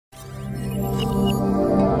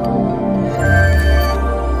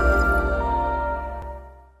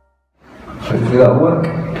that'll work.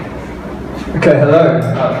 Okay, hello.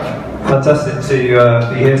 Fantastic to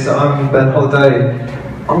be here. So I'm Ben Holliday.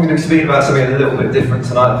 I'm going to be speaking about something a little bit different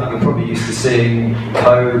tonight. I think you're probably used to seeing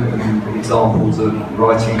code and examples of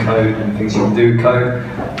writing code and things you can do with code.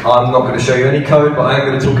 I'm not going to show you any code, but I am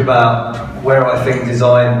going to talk about where I think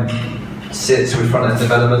design sits with front-end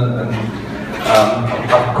development. And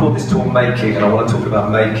I've called this talk Making, and I want to talk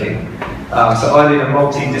about making. So I lead a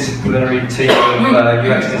multidisciplinary team of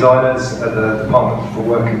UX designers at the Department for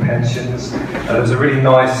Work and Pensions. There was a really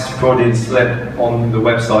nice Freudian slip on the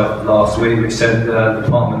website last week which said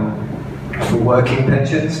Department for Working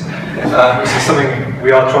Pensions, which is something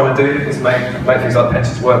we are trying to do, is make things like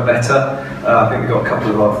pensions work better. I think we've got a couple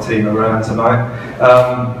of our team around tonight.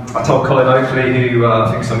 I told Colin Oakley, who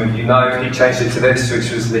I think some of you know, he changed it to this,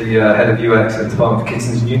 which was the head of UX at the Department for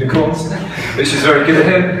Kittens and Unicorns, which was very good of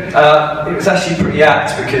him. It was actually pretty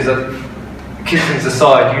apt because kittens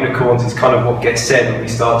aside, unicorns is kind of what gets said when we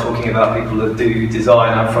start talking about people that do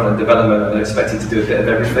design and front-end development and they're expected to do a bit of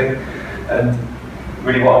everything. And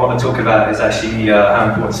really what I want to talk about is actually how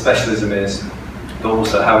important specialism is, but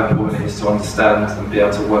also how important it is to understand and be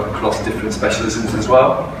able to work across different specialisms as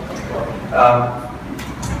well.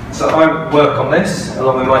 So I work on this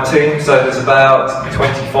along with my team, so there's about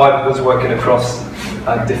 25 of us working across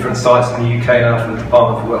different sites in the UK now for the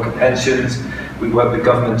Department for Work and Pensions. We work with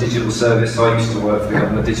Government Digital Service, so I used to work for the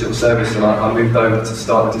Government Digital Service, and I moved over to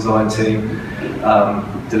start a design team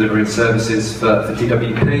delivering services for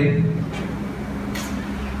DWP.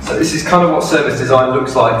 So this is kind of what service design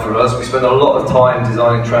looks like for us. We spend a lot of time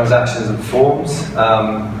designing transactions and forms.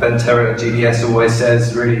 Ben Terrett at GDS always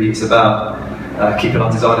says really it's about keeping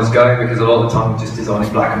our designers going, because a lot of the time we're just designing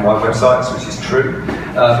black and white websites, which is true.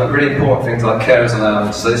 But really important things like carers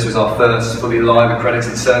allowance. So this was our first fully live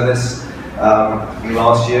accredited service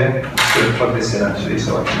last year. I'm just going to plug this in actually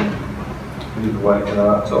so I can move away from the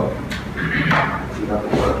laptop. See that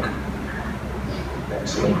will work.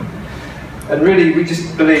 Excellent. And really, we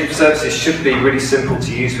just believe services should be really simple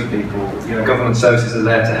to use for people. You know, government services are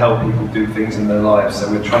there to help people do things in their lives,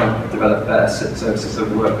 so we're trying to develop better services that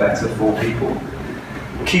work better for people.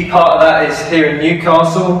 A key part of that is here in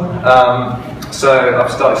Newcastle. So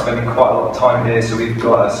I've started spending quite a lot of time here, so we've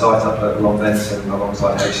got a site up at Long Benson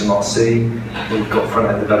alongside HMRC. We've got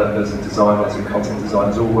front-end developers and designers and content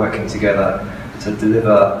designers all working together to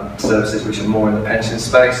deliver services which are more in the pension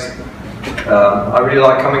space. I really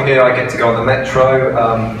like coming here. I get to go on the metro.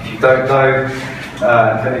 If you don't know,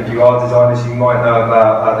 if any of you are designers, you might know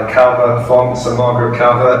about the Calvert font. So Margaret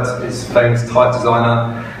Calvert is a famous type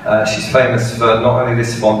designer. She's famous for not only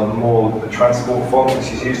this font, but more the transport font that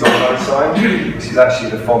she's used on road sign, which is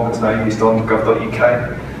actually the font that's now used on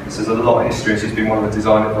gov.uk. So there's a lot of history, and she's been one of the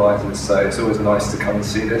design advisors, so it's always nice to come and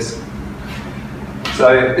see this.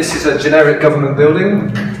 So this is a generic government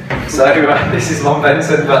building. So this is Long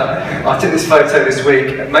Benson, but I took this photo this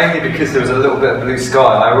week mainly because there was a little bit of blue sky.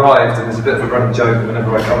 I arrived and there's a bit of a running joke that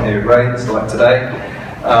whenever I come here it rains, like today.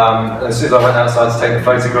 And as soon as I went outside to take the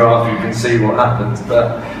photograph, you can see what happened.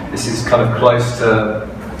 But this is kind of close to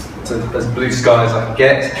as blue sky as I can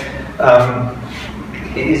get.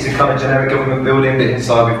 It is a kind of generic government building, but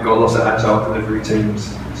inside we've got lots of agile delivery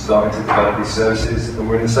teams starting to develop these services. And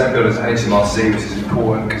we're in the same building as HMRC, which is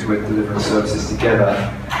important because we're delivering services together.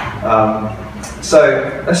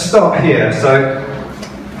 So let's start here. So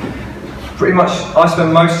pretty much I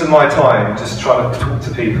spend most of my time just trying to talk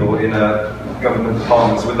to people in a government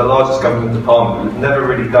department. So we're the largest government department. We've never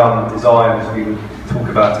really done design as we would talk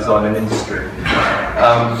about design in industry.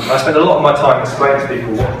 I spend a lot of my time explaining to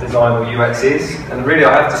people what design or UX is, and really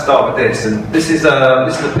I have to start with this. And this is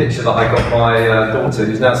a picture that I got my daughter,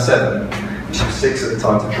 who's now 7. She was 6 at the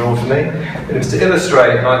time, to draw for me. And it was to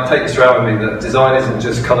illustrate, and I take this around with me, that design isn't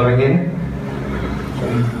just colouring in.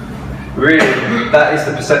 And really, that is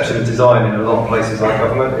the perception of design in a lot of places like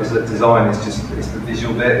government, is that design is just, it's the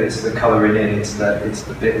visual bit, it's the colouring in, it's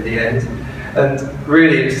the bit at the end. And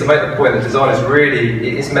really, it's to make the point that design is really,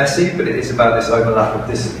 it is messy, but it is about this overlap of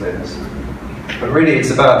disciplines. But really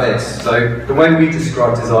it's about this. So the way we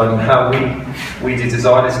describe design and how we do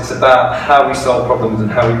design is it's about how we solve problems and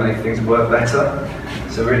how we make things work better.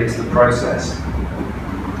 So really it's the process.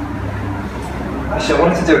 Actually, I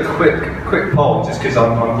wanted to do a quick poll just because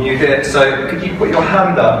I'm new here. So could you put your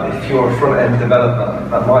hand up if you're a front-end developer?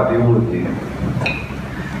 That might be all of you.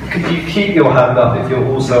 Could you keep your hand up if you're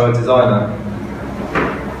also a designer?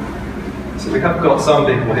 So we have got some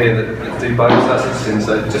people here that do both, that's interesting.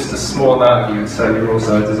 So just a small amount of you would say you're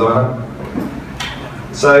also a designer.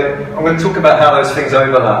 So I'm going to talk about how those things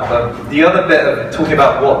overlap, but the other bit of talking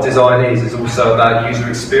about what design is also about user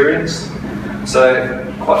experience.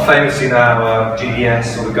 So, quite famously now,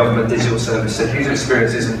 GDS, or the Government Digital Service, said user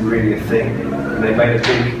experience isn't really a thing. And they made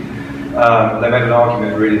an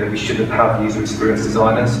argument really that we shouldn't have user experience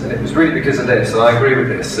designers, and it was really because of this, and I agree with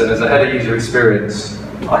this. And as a head of user experience,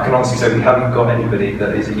 I can honestly say we haven't got anybody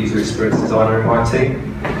that is a user experience designer in my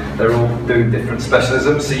team. They're all doing different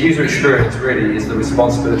specialisms, so user experience really is the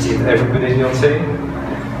responsibility of everybody in your team.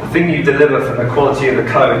 The thing you deliver, from the quality of the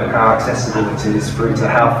code and how accessible it is, through to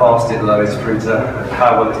how fast it loads, through to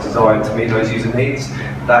how well it's designed to meet those user needs,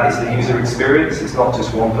 that is the user experience. It's not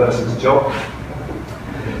just one person's job.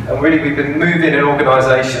 And really, we've been moving in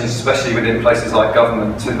organisations, especially within places like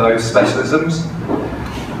government, to those specialisms.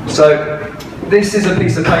 So this is a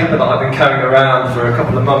piece of paper that I've been carrying around for a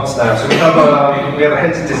couple of months now. So we have a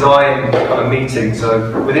head of design kind of meeting.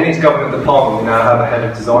 So within each government department, we now have a head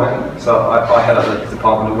of design. So I head up the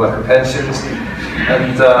Department of Work and Pensions,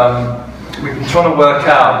 and we've been trying to work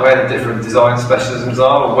out where the different design specialisms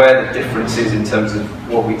are, or where the difference is in terms of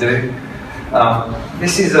what we do.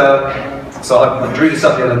 So I drew this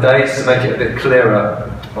up the other day to make it a bit clearer.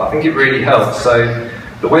 But I think it really helps. So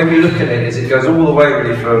the way we look at it is it goes all the way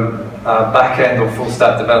really from back-end or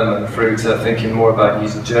full-stack development through to thinking more about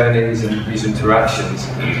user journeys and user interactions.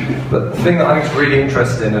 But the thing that I think is really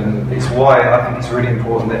interesting, and it's why I think it's really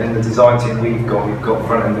important that in the design team we've got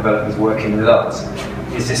front-end developers working with us,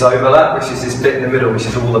 is this overlap, which is this bit in the middle, which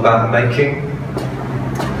is all about making.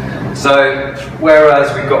 So,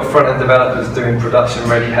 whereas we've got front-end developers doing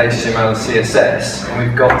production-ready HTML and CSS, and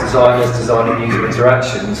we've got designers designing user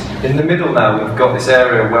interactions, in the middle now we've got this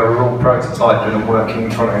area where we're all prototyping and working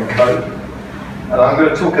front-end code. And I'm going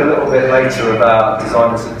to talk a little bit later about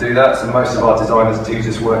designers that do that. So most of our designers do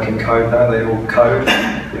just work in code now, they all code.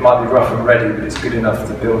 It might be rough and ready, but it's good enough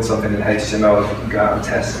to build something in HTML that you can go out and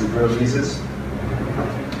test with real users.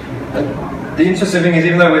 And the interesting thing is,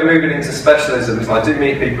 even though we're moving into specialisms, I do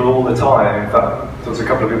meet people all the time. In fact, there was a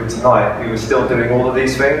couple of people tonight who are still doing all of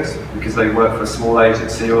these things because they work for a small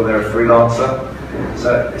agency or they're a freelancer.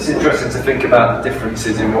 So it's interesting to think about the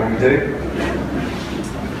differences in what we do.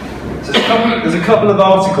 So there's a couple of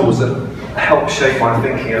articles that help shape my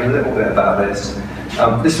thinking a little bit about this.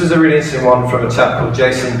 This was a really interesting one from a chap called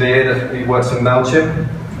Jason Beard, who works for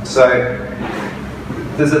MailChimp. So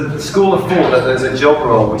there's a school of thought that there's a job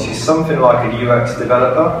role which is something like a UX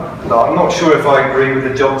developer. Now, I'm not sure if I agree with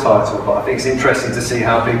the job title, but I think it's interesting to see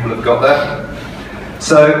how people have got there.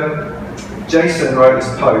 So Jason wrote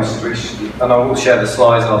this post, and I will share the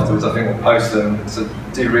slides afterwards, I think we'll post them, so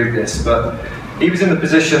do read this. But he was in the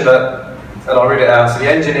position that, and I'll read it out, so the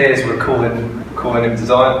engineers were calling them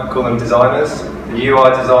designers, the UI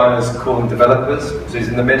designers call them developers, so he's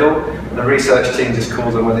in the middle, and the research team just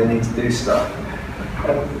calls them when they need to do stuff.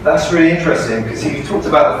 And that's really interesting because he talked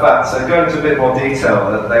about the fact, so going into a bit more detail,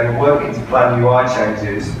 that they were working to plan UI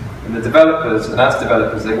changes, and the developers, and as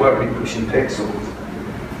developers, they weren't really pushing pixels,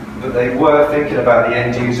 but they were thinking about the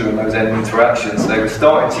end user and those end interactions. They were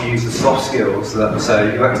starting to use the soft skills that,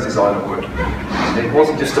 say, a UX designer would. It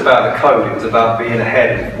wasn't just about the code, it was about being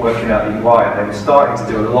ahead, working out the UI, and they were starting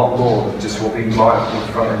to do a lot more than just what we might have called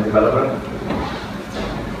front-end development.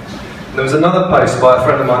 There was another post by a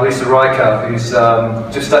friend of mine, Lisa Reichout, who's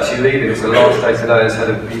just actually leaving, so the last day today as head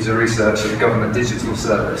of user research at the Government Digital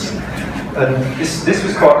Service. And this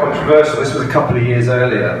was quite controversial. This was a couple of years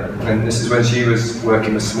earlier, and this is when she was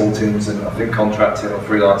working with small teams and I think contracting or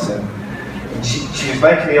freelancing. And she was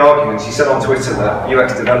making the argument, she said on Twitter that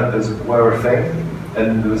UX developers were a thing,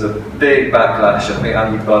 and there was a big backlash. I think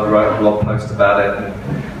Andy Budd wrote a blog post about it,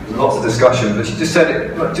 and lots of discussion, but she just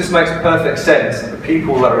said it just makes perfect sense. The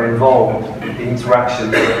people that are involved, the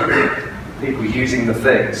interactions, people using the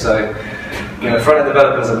thing. So, you know, front-end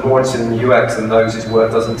developers are more interested in the UX than those whose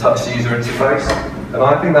work doesn't touch the user interface, and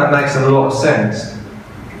I think that makes a lot of sense.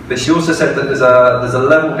 But she also said that there's a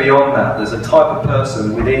level beyond that. There's a type of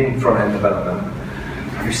person within front-end development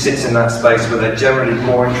who sits in that space where they're generally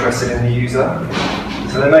more interested in the user.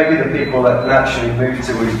 So they may be the people that naturally move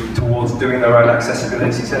towards doing their own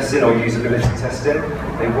accessibility testing or usability testing.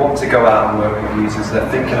 They want to go out and work with users.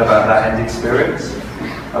 They're thinking about that end experience.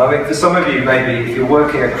 And I think for some of you, maybe if you're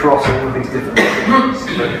working across all of these different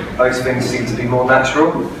things, those things seem to be more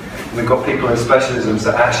natural. We've got people in specialisms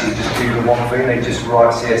that actually just do the one thing. They just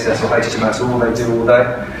write CSS or HTML. That's all they do all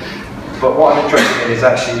day. But what I'm interested in is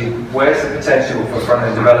actually where's the potential for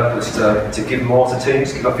front-end developers to give more to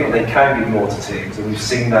teams, because I think they can give more to teams, and we've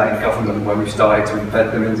seen that in government where we've started to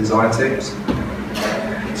embed them in design teams.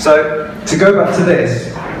 So to go back to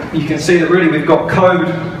this, you can see that really we've got code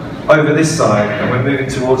over this side, and we're moving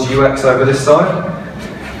towards UX over this side.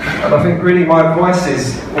 And I I think really my advice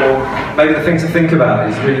is, or maybe the thing to think about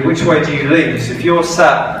is really which way do you lean? So if you're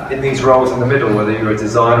sat in these roles in the middle, whether you're a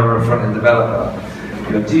designer or a front-end developer,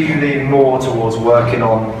 do you lean more towards working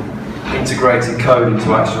on integrating code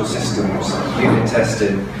into actual systems, unit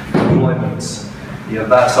testing, deployments,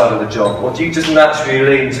 that side of the job? Or do you just naturally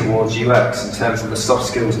lean towards UX in terms of the soft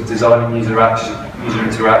skills of designing user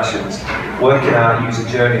interactions, working out user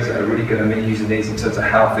journeys that are really going to meet user needs in terms of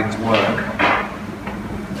how things work?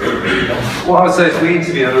 What I would say is we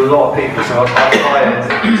interviewed a lot of people, so I've hired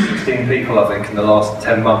 16 people I think in the last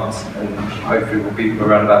 10 months, and hopefully we'll be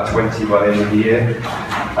around about 20 by the end of the year.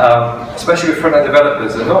 Especially with front-end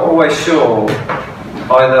developers, they're not always sure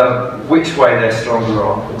either which way they're stronger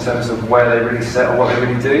on in terms of where they really set or what they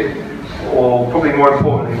really do, or probably more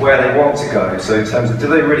importantly where they want to go. So in terms of, do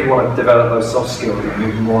they really want to develop those soft skills and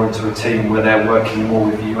move more into a team where they're working more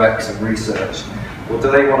with UX and research? Or do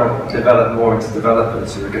they want to develop more into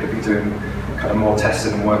developers who are going to be doing kind of more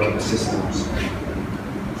testing and working with systems?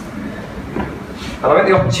 And I think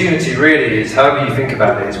the opportunity really is, however you think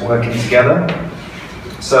about it, is working together.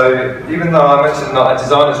 So even though I mentioned that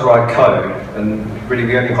designers write code, and really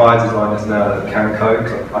we only hire designers now that can code,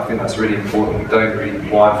 I think that's really important. We don't really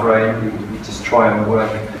wireframe, we just try and work,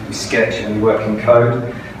 we sketch and we work in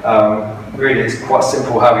code. Really, it's quite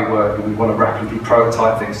simple how we work, but we want to rapidly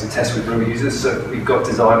prototype things to test with real users. So we've got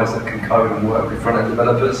designers that can code and work with front-end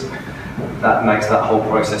developers. That makes that whole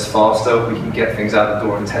process faster. We can get things out the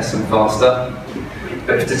door and test them faster.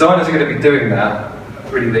 But if designers are going to be doing that,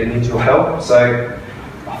 really they need your help. So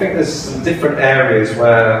I think there's some different areas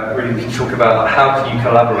where really we can talk about like, how can you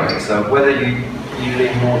collaborate. So whether you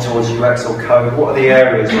lean more towards UX or code, what are the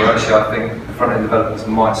areas where actually I think front-end developers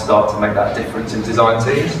might start to make that difference in design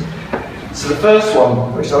teams. So the first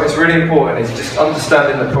one, which I think is really important, is just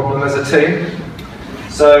understanding the problem as a team.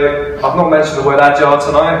 So I've not mentioned the word agile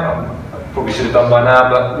tonight, I probably should have done by now,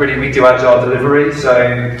 but really we do agile delivery, so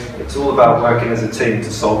it's all about working as a team to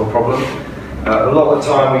solve a problem. A lot of the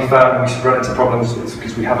time we found we should run into problems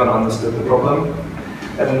because we haven't understood the problem.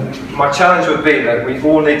 And my challenge would be that we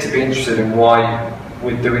all need to be interested in why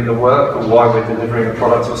we're doing the work or why we're delivering a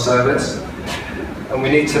product or service. And we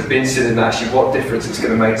need to be interested in actually what difference it's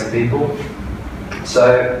going to make to people.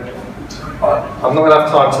 So, I'm not going to have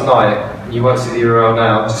time tonight, you won't see the URL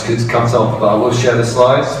now just because it comes off, but I will share the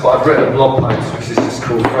slides. But I've written a blog post which is just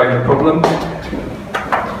called Frame the Problem. Look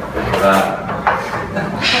at that.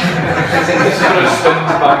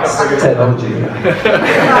 Technology.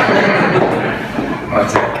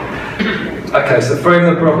 Okay, so frame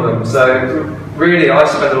the problem. So really I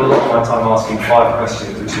spend a lot of my time asking 5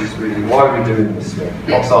 questions, which is really why are we doing this?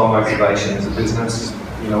 What's our motivation as a business?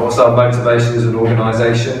 What's our motivation as an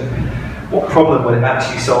organisation? What problem will it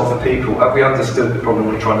actually solve for people? Have we understood the problem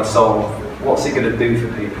we're trying to solve? What's it going to do for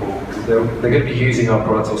people? Because they're going to be using our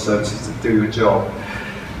products or services to do a job.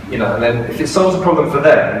 And then if it solves a problem for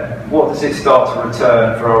them, what does it start to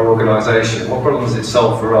return for our organisation? What problem does it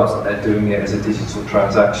solve for us that they're doing it as a digital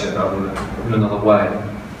transaction rather than in another way?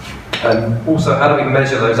 And also, how do we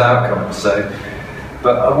measure those outcomes?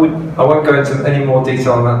 But I won't go into any more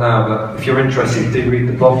detail on that now, but if you're interested, do read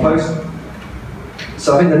the blog post.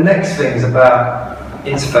 So I think the next thing is about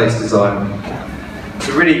interface design.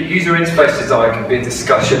 So really, user interface design can be a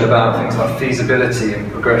discussion about things like feasibility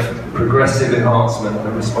and progressive enhancement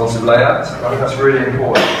and responsive layouts. I think that's really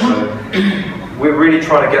important. So we're really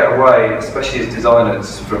trying to get away, especially as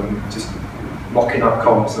designers, from just mocking up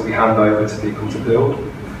comps that we hand over to people to build.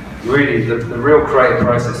 Really, the real creative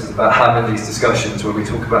process is about having these discussions where we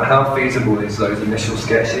talk about how feasible is those initial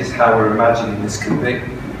sketches, how we're imagining this could be,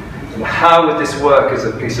 and how would this work as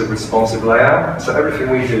a piece of responsive layout. So everything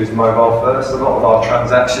we do is mobile first. A lot of our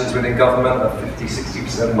transactions within government are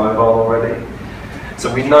 50–60% mobile already.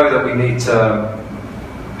 So we know that we need to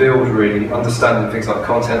build really understanding things like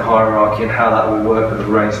content hierarchy and how that will work with a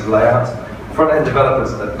range of layouts. Front-end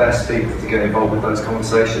developers are the best people to get involved with those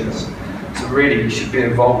conversations. So really, you should be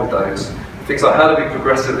involved with those. Things like how do we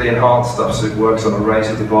progressively enhance stuff so it works on a range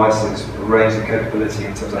of devices, a range of capability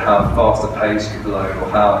in terms of how fast a page could load or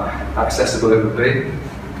how accessible it would be.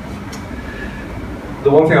 The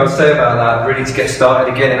one thing I would say about that, really to get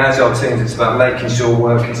started, again in Agile teams, it's about making sure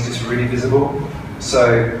work is just really visible.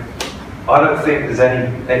 So I don't think there's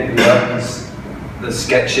anybody else the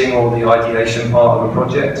sketching or the ideation part of a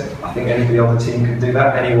project. I think anybody on the team can do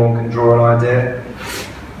that, anyone can draw an idea.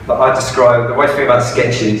 But I describe, the way to think about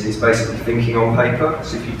sketches is basically thinking on paper.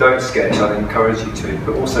 So if you don't sketch, I'd encourage you to,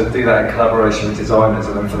 but also do that in collaboration with designers,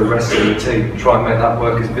 and then for the rest of the team, try and make that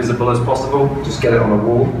work as visible as possible, just get it on a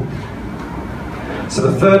wall. So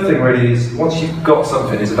the third thing really is, once you've got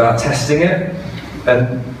something, is about testing it.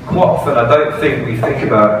 And quite often I don't think we think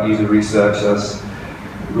about user research as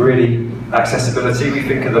really accessibility. We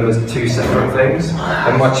think of them as two separate things.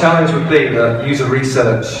 And my challenge would be that user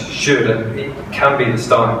research should, and it can be the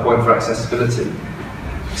starting point for accessibility.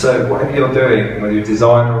 So whatever you're doing, whether you're a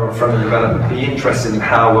designer or a front-end developer, be interested in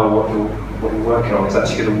how well what you're working on is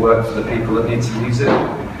actually going to work for the people that need to use it.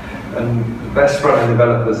 And the best front-end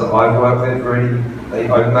developers that I've worked with, really, they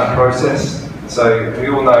own that process. So we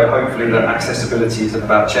all know, hopefully, that accessibility isn't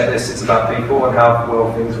about checklists, it's about people and how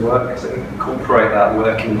well things work. So incorporate that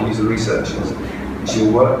working with user researchers into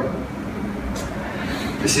your work.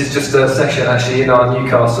 This is just a section actually in our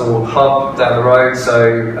Newcastle hub down the road.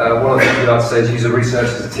 So one of the things we like to say is user research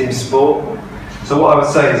is a team sport. So what I would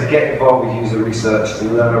say is get involved with user research to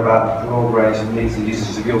learn about the broad range of needs that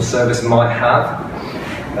users of your service might have.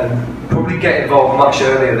 And probably get involved much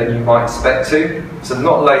earlier than you might expect to. So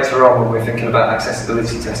not later on when we're thinking about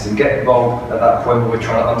accessibility testing. Get involved at that point where we're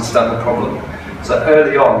trying to understand the problem. So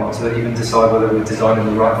early on to even decide whether we're designing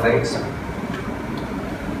the right things.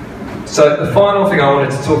 So the final thing I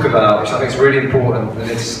wanted to talk about, which I think is really important,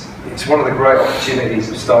 and it's one of the great opportunities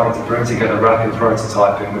of starting to bring together rapid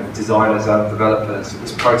prototyping with designers and developers,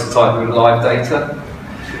 is prototyping with live data.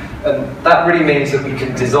 And that really means that we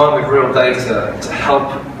can design with real data to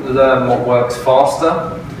help learn what works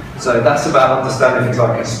faster. So that's about understanding things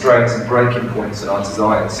like constraints and breaking points in our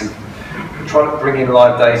designs. So trying to bring in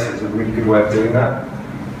live data is a really good way of doing that.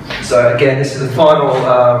 So again, this is the final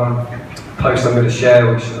post I'm going to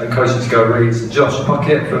share, which I encourage you to go read. It's Josh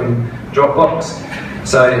Puckett from Dropbox.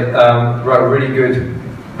 So wrote a really good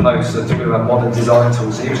post talking about modern design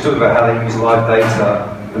tools. So he was talking about how they use live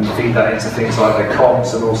data and feed that into things like their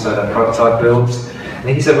comps and also their prototype builds. And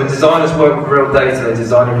he said when designers work with real data, they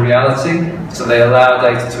design in reality, so they allow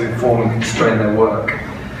data to inform and constrain their work.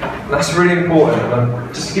 And that's really important.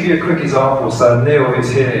 And just to give you a quick example, so Neil, who's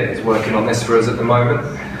here, is working on this for us at the moment.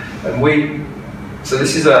 And so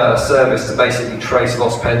this is a service to basically trace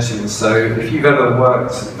lost pensions. So if you've ever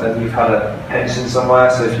worked and you've had a pension somewhere,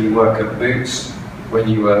 so if you work at Boots when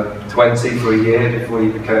you were 20 for a year before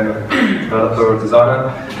you became a developer or a designer,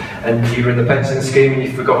 and you were in the pension scheme and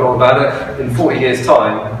you've forgotten all about it, in 40 years'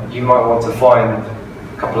 time, you might want to find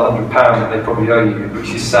a couple of £100 that they probably owe you,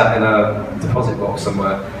 which is sat in a deposit box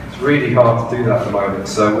somewhere. It's really hard to do that at the moment.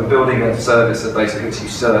 So we're building a service that basically lets you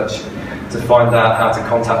search to find out how to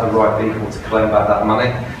contact the right people to claim back that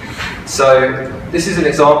money. So this is an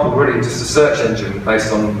example, really, just a search engine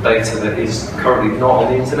based on data that is currently not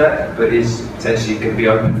on the internet, but is potentially going to be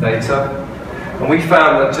open data. And we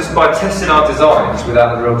found that just by testing our designs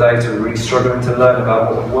without the real data, we're really struggling to learn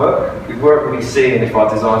about what would work. We weren't really seeing if our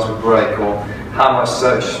designs would break or how much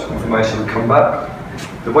search information would come back.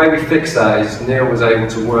 The way we fixed that is Neil was able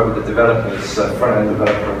to work with the developers, so front-end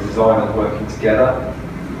developer and designer working together.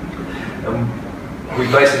 And we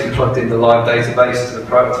basically plugged in the live database to the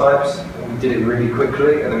prototypes, and we did it really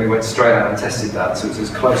quickly, and then we went straight out and tested that, so it was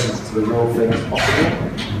as close to the real thing as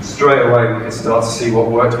possible. Straight away we could start to see what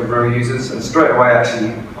worked with real users, and straight away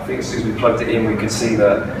actually, I think as soon as we plugged it in, we could see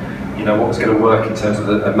that, you know, what was going to work in terms of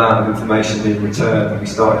the amount of information being returned, and we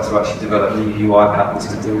started to actually develop new UI patterns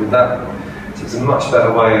to deal with that. So it's a much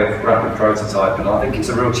better way of rapid prototype, and I think it's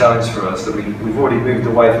a real challenge for us that we've already moved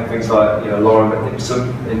away from things like, you know, Lorem ipsum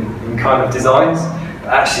in kind of designs.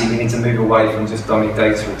 But actually, we need to move away from just dummy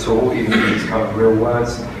data at all, even with these kind of real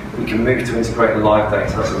words. We can move to integrating live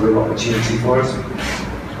data. That's a real opportunity for us.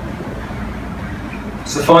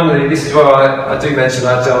 So finally, this is where I do mention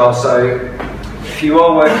Agile. So if you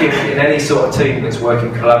are working in any sort of team that's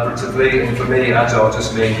working collaboratively, and for me, Agile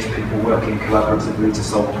just means people working collaboratively to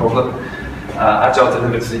solve a problem. Agile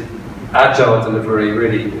delivery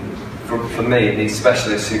really, for me, it needs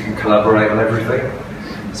specialists who can collaborate on everything.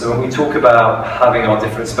 So when we talk about having our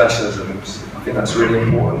different specialisms, I think that's really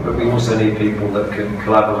important, but we also need people that can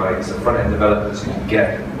collaborate, so front-end developers who can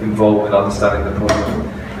get involved with understanding the problem,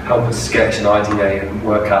 help us sketch and ideate and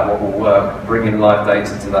work out what will work, bring in live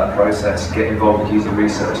data to that process, get involved with user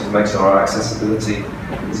research to make sure our accessibility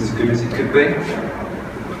is as good as it could be.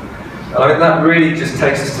 And I think that really just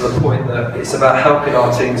takes us to the point that it's about helping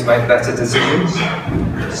our teams make better decisions.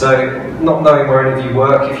 So not knowing where any of you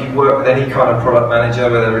work, if you work with any kind of product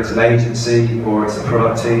manager, whether it's an agency or it's a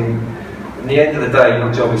product team, at the end of the day,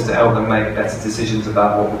 your job is to help them make better decisions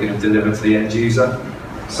about what we're going to deliver to the end user.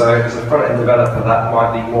 So as a front-end developer, that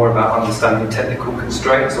might be more about understanding technical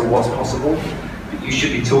constraints or what's possible, but you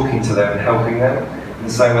should be talking to them and helping them in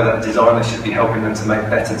the same way that a designer should be helping them to make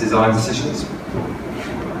better design decisions.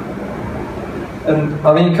 And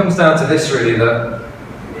I mean, it comes down to this really, that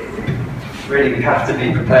really we have to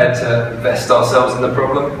be prepared to invest ourselves in the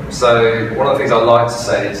problem. So one of the things I like to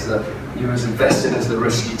say is that you're as invested as the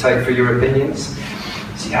risk you take for your opinions.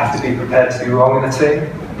 So you have to be prepared to be wrong in the team.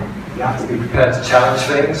 You have to be prepared to challenge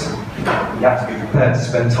things. You have to be prepared to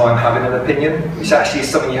spend time having an opinion, which actually is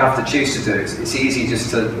something you have to choose to do. It's easy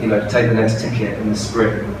just to take the next ticket in the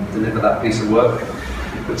sprint and deliver that piece of work.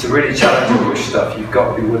 But to really challenge and push stuff, you've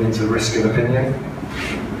got to be willing to risk an opinion.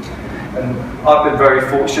 And I've been very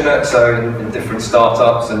fortunate, so in different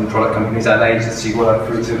startups and product companies and agency work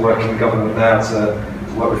through to working in government now to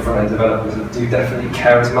work with front-end developers that do definitely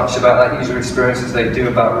care as much about that user experience as they do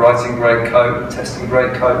about writing great code, testing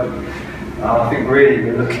great code. I think really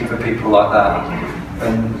we're looking for people like that.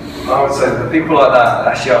 And I would say that people like that,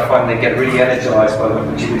 actually I find they get really energised by the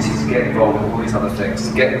opportunity to get involved with all these other things,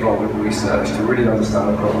 to get involved with research, to really understand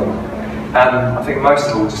the problem. And I think most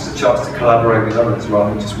of all, just a chance to collaborate with others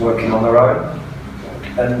rather than just working on their own.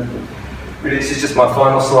 And really this is just my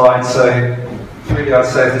final slide, so really I'd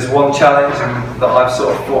say if there's one challenge that I've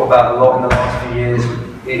sort of thought about a lot in the last few years,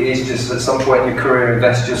 it is just at some point in your career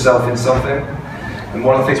invest yourself in something. And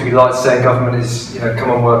one of the things we like to say in government is,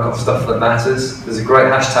 come and work on stuff that matters. There's a great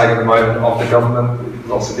hashtag at the moment of the government, with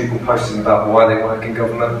lots of people posting about why they work in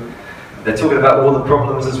government. They're talking about all the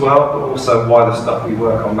problems as well, but also why the stuff we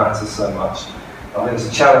work on matters so much. I think there's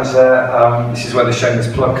a challenge there. This is where the shameless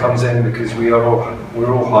plug comes in, because we're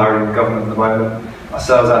all hiring in government at the moment.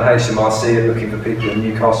 Ourselves at HMRC are looking for people in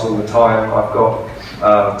Newcastle all the time. I've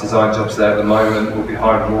got design jobs there at the moment. We'll be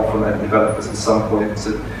hiring more front-end developers at some point.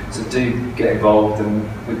 So do get involved, and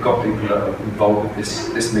we've got people that are involved with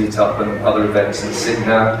this meetup and other events in the city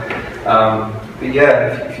now. But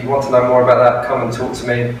yeah, if you want to know more about that, come and talk to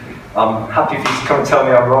me. I'm happy for you to come and tell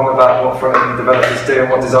me I'm wrong about what front-end developers do and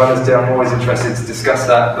what designers do. I'm always interested to discuss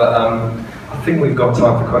that, but I think we've got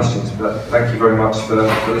time for questions, but thank you very much for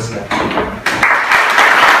listening.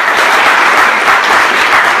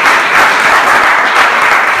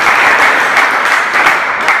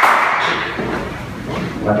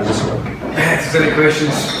 How does this work? If there's any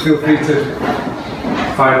questions, feel free to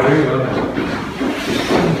fire away.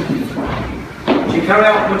 Do you carry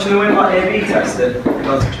out much in the way like A/B testing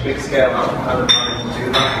on such a big scale? How do you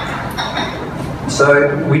do that? So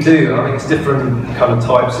we do. I mean, it's different kind of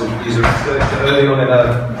types of user research. Early on in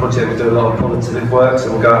a project, we do a lot of qualitative work,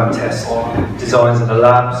 so we'll go out and test designs in a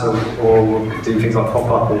lab, or we'll do things like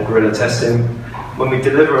pop-up or guerrilla testing. When we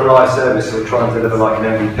deliver a live service, we'll try and deliver like an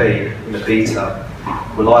MVP in a beta.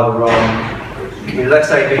 We'll either run, let's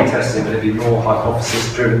say A/B testing, but it'd be more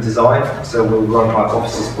hypothesis-driven design. So we'll run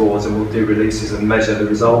hypothesis boards and we'll do releases and measure the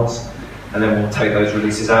results, and then we'll take those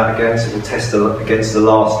releases out again. So we'll test against the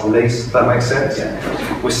last release. If that makes sense.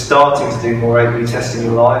 Yeah. We're starting to do more A/B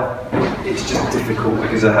testing live. It's just difficult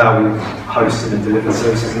because of how we've hosted and delivered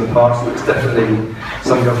services in the past. It's definitely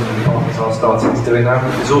some government departments are starting to do it now.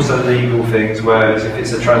 There's also legal things, whereas if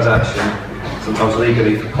it's a transaction, sometimes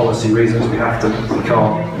legally, for policy reasons, we can't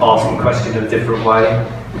ask the question in a different way.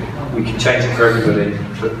 We can change it for everybody,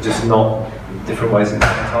 but just not different ways at the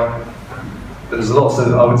same time. But there's lots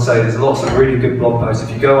of, I would say, there's lots of really good blog posts.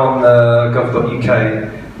 If you go on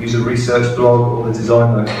gov.uk, use a research blog or the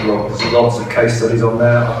design notes blog, there's lots of case studies on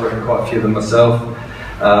there. I've written quite a few of them myself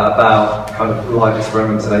about kind of live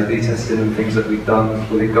experiments and A/B testing and things that we've done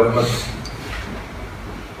within government.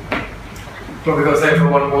 Probably got time for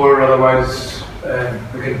one more, otherwise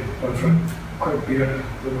we can run for quite a beer.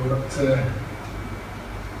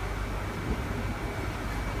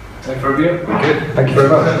 Time for a beer? Good. Thank you very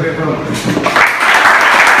much.